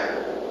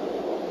there.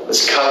 It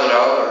was covered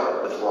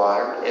over with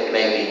water. It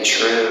may be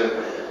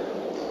true.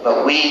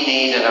 But we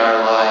need in our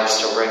lives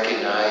to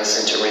recognize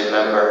and to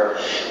remember.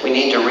 We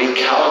need to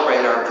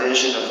recalibrate our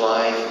vision of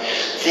life.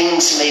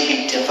 Things may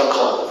be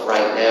difficult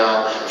right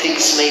now.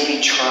 Things may be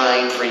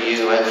trying for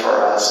you and for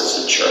us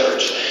as a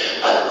church.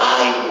 But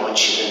I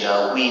want you to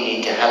know we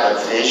need to have a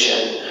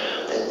vision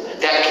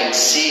that can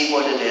see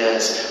what it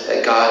is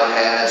that God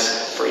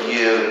has for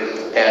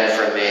you and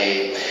for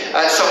me.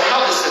 So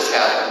how does this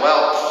happen?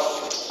 Well,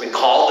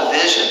 recall the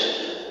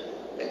vision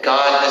that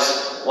God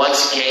has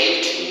once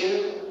gave to you.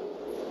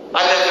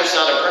 I bet there's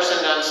not a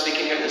person that I'm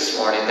speaking here this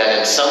morning that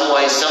in some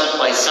way,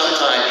 someplace,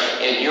 sometime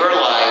in your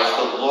life,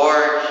 the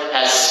Lord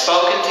has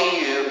spoken to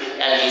you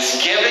and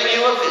He's given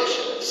you a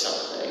vision of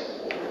something.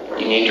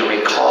 You need to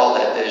recall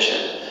that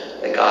vision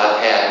that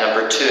God had.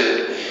 Number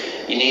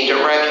 2, you need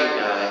to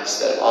recognize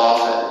that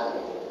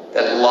often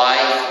that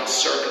life and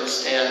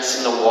circumstance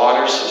and the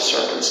waters of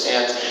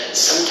circumstance,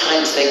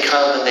 sometimes they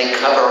come and they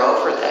cover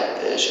over that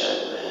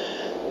vision.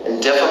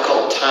 And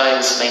difficult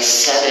times may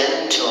set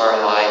into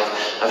our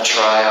life of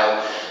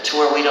trial to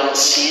where we don't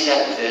see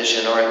that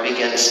vision or it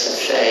begins to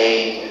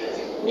fade.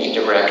 You need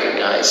to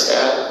recognize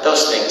that.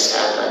 Those things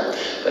happen.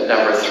 But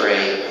number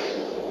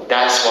 3,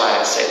 that's why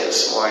I say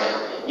this morning,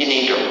 you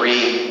need to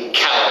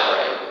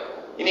recalibrate.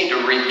 You need to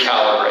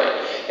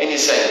recalibrate. And you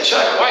say,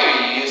 Chuck, why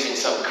are you using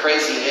some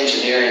crazy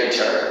engineering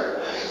term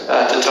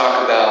to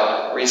talk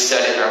about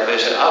resetting our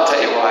vision? I'll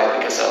tell you why,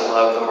 because I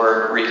love the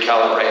word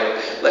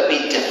recalibrate. Let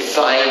me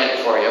define it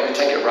for you. I'm going to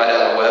take it right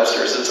out of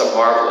Webster's. It's a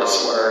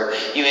marvelous word.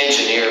 You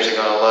engineers are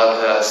going to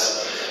love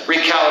this.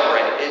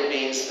 Recalibrate, it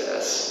means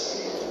this.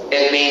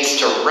 It means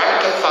to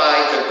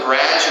rectify the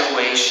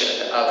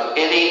graduation of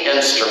any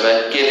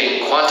instrument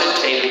giving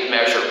quantitative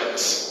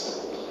measurements.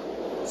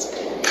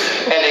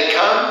 And it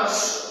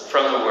comes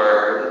from the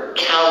word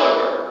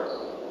caliber,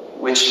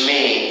 which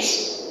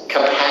means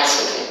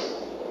capacity.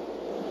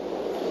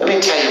 Let me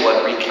tell you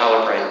what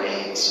recalibrate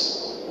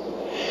means.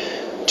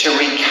 To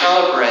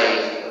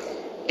recalibrate,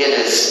 it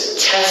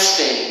is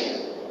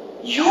testing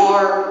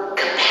your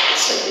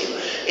capacity.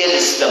 It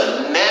is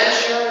the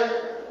measure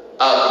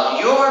of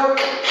your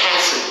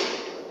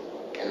capacity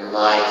in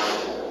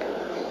life.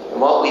 And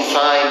what we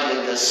find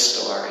in this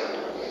story,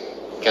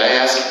 can I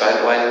ask you,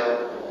 by the way,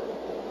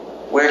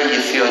 where do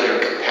you feel your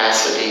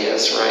capacity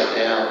is right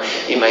now?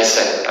 You may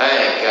say, I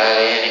ain't got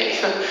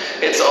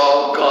any. It's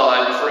all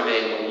gone for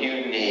me.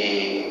 You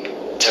need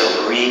to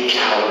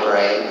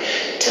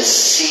recalibrate, to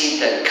see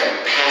the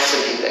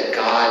capacity that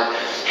God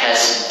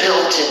has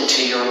built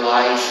into your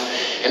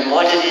life and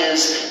what it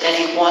is that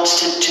He wants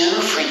to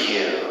do for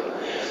you.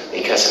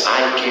 Because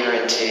I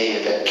guarantee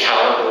you the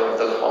caliber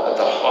of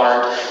the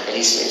heart that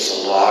He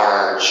sees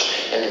large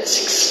and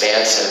it's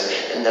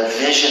expansive. And the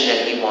vision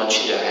that He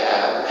wants you to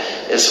have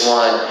is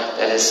one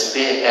that is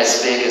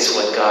as big as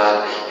what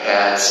God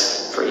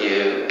has for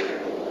you.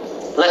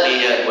 Let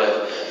me end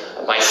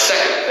with my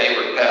second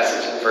favorite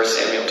passage in 1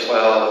 Samuel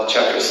 12,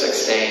 chapter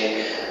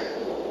 16,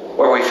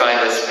 where we find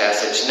this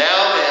passage.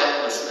 Now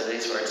then, listen to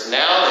these words.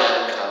 Now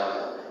then,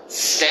 come,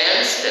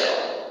 stand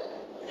still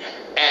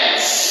and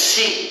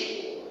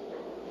see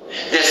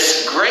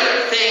this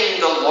great thing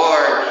the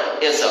Lord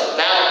is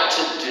about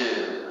to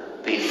do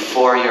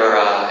before your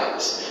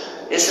eyes.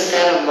 Isn't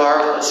that a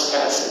marvelous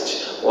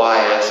passage?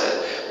 Why is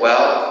it?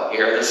 Well,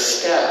 here are the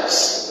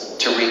steps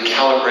to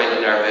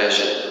recalibrating our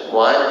vision.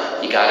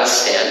 1, you got to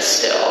stand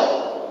still.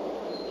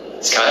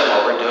 It's kind of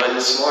what we're doing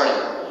this morning.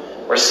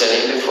 We're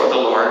sitting before the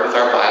Lord with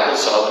our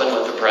Bibles open,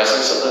 with the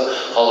presence of the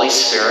Holy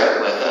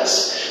Spirit with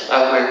us.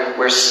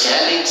 We're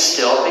standing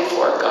still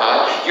before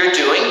God. You're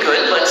doing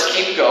good. Let's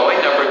keep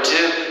going. Number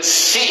 2,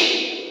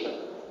 see.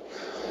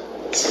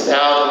 So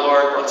now the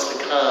Lord wants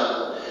to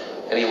come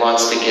and He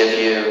wants to give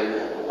you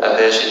a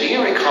vision. Do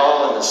you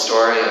recall in the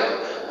story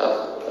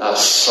of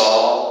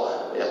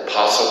Saul, the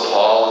Apostle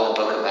Paul in the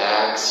book of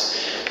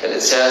Acts, that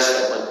it says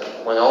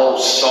that when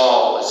old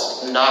Saul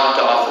was knocked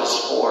off his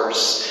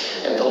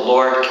horse and the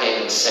Lord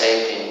came and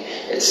saved him,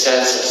 it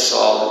says of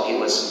Saul that he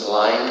was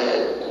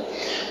blinded.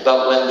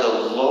 But when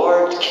the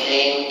Lord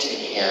came to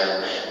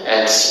him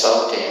and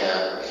spoke to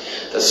him,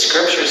 the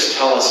scriptures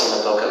tell us in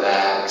the book of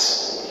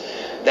Acts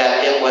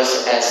that it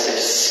was as if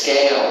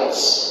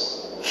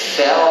scales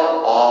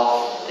fell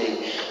off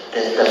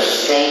the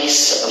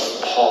face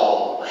of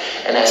Paul.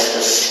 And as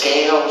the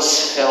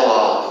scales fell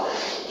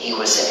off, he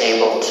was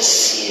able to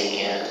see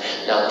again.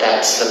 Now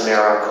that's the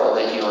miracle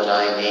that you and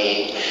I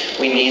need.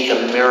 We need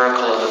the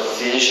miracle of a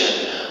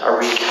vision, a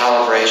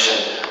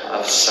recalibration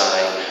of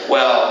sight.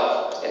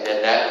 Well, and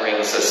then that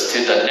brings us to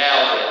the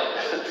now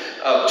then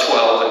of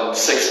 12 and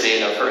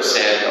 16 of 1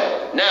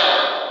 Samuel.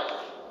 Now,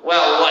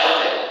 well,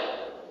 what then?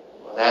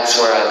 Well, that's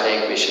where I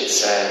think we should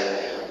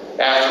say,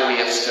 after we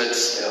have stood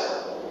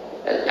still,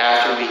 and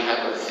after we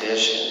have a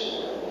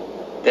vision,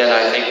 then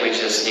I think we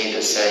just need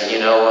to say, you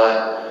know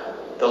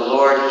what? The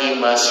Lord, He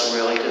must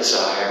really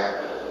desire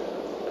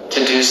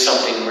to do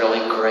something really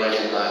great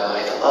in my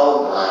life.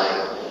 Oh my,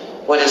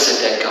 what is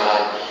it that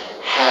God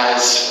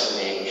has for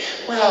me?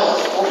 Well,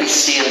 what we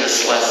see in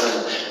this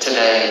lesson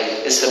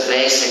today is the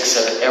basics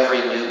of every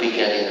new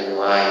beginning in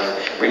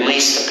life.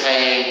 Release the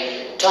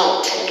pain.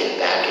 Don't take it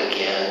back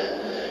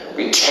again.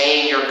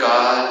 Retain your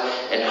God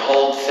and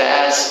hold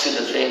fast to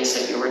the things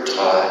that you were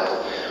taught.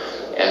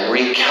 And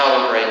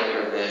recalibrate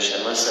your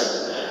vision.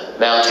 Listen,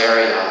 Mount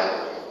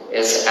Ararat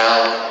is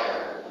out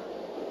there.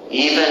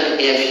 Even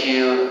if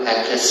you,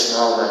 at this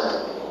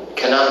moment,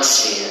 cannot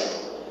see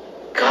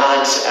it,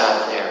 God's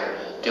out there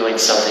doing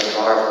something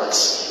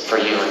marvelous for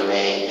you and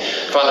me.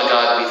 Father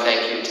God, we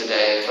thank you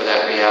today for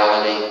that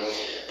reality.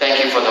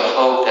 Thank you for the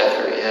hope that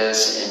there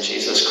is in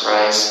Jesus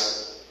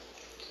Christ.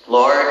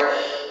 Lord,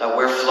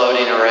 we're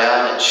floating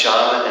around in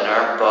Shaman in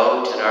our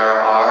boat, in our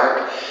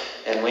ark,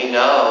 and we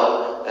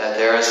know that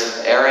there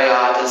is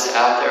Ararat is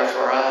out there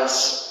for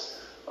us.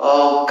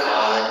 Oh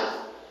God,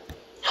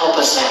 help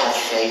us to have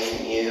faith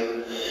in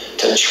you,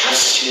 to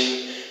trust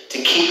you, to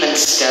keep in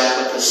step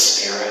with the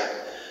Spirit,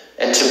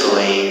 and to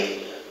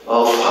believe.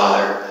 Oh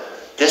Father,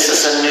 this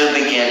is a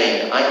new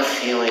beginning. I'm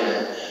feeling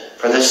it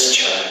for this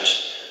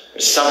church.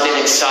 There's something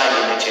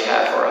exciting that you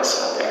have for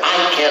us out there.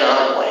 I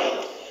cannot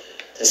wait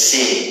to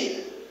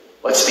see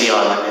what's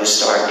beyond the new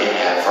start you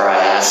have. For I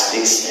ask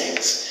these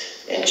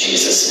things in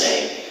Jesus'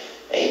 name.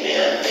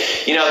 Amen.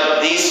 You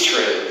know, these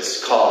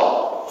truths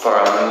call for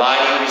a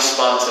mighty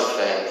response of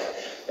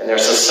faith. And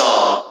there's a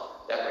song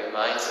that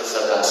reminds us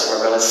of us.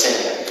 We're going to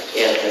sing it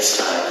in this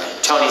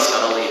time. Tony's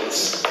going to lead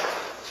us.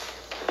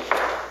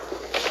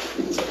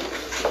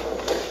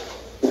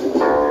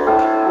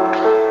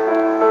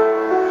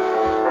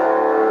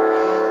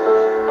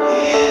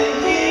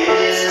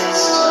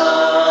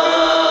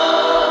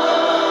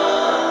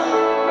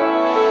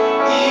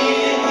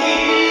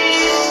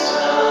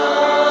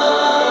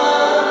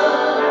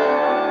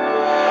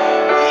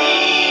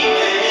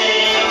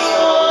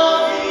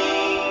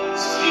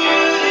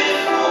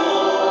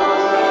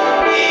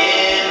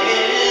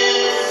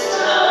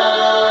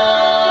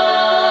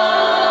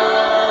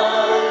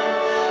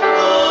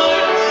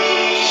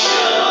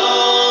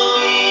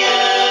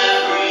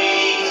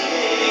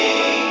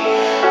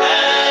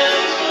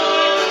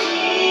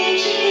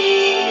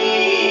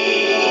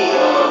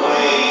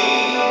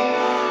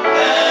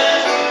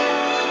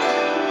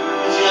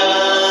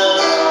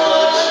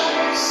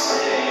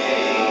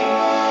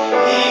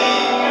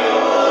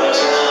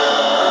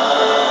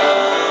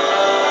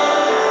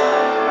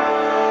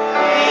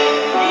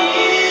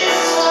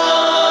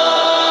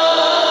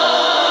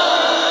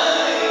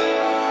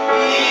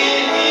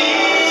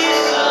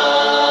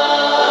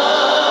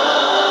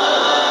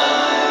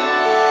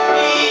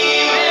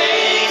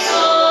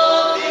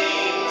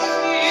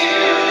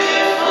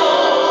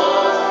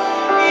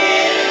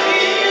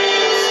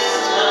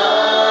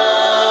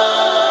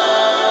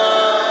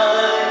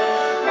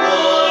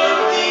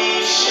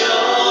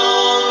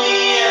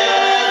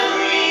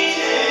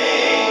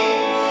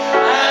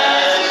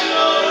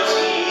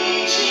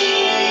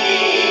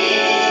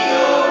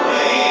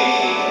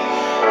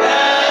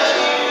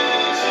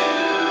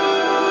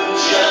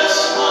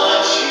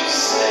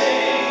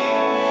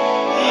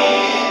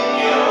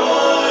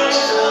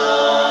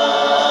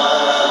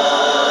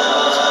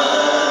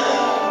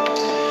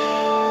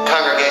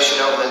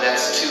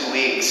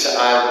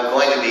 I'm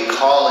going to be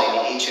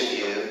calling each of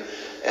you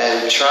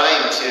and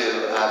trying to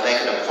make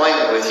an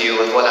appointment with you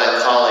with what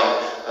I'm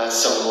calling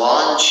some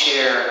lawn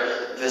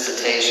chair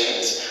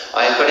visitations.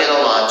 I am putting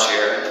a lawn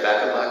chair in the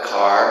back of my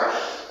car.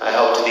 I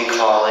hope to be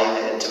calling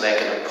and to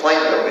make an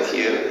appointment with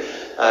you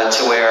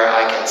to where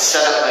I can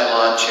set up my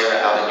lawn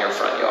chair out in your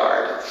front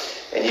yard.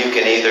 And you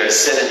can either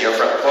sit in your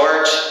front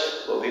porch,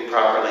 we'll be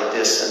properly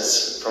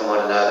distanced from one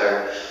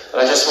another.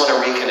 But I just want to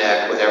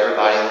reconnect with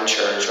everybody in the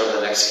church over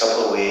the next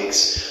couple of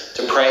weeks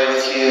to pray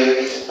with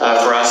you,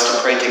 for us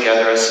to pray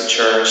together as a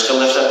church, to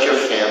lift up your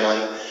family,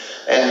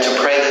 and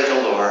to pray that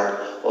the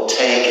Lord will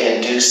take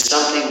and do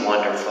something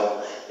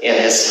wonderful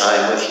in His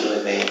time with you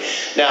and me.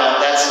 Now,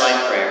 that's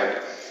my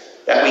prayer,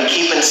 that we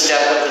keep in step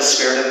with the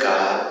Spirit of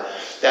God,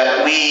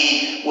 that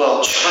we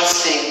will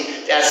trust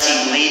Him as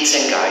He leads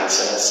and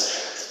guides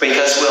us,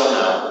 because we'll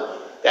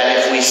know that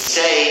if we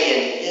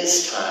stay in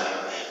His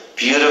time,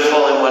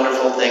 beautiful and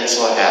wonderful things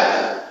will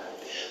happen.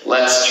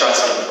 Let's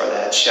trust Him for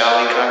that,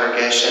 shall we,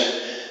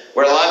 congregation?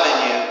 We're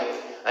loving you.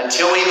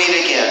 Until we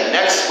meet again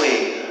next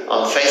week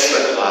on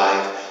Facebook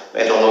Live,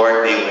 may the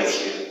Lord be with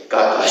you.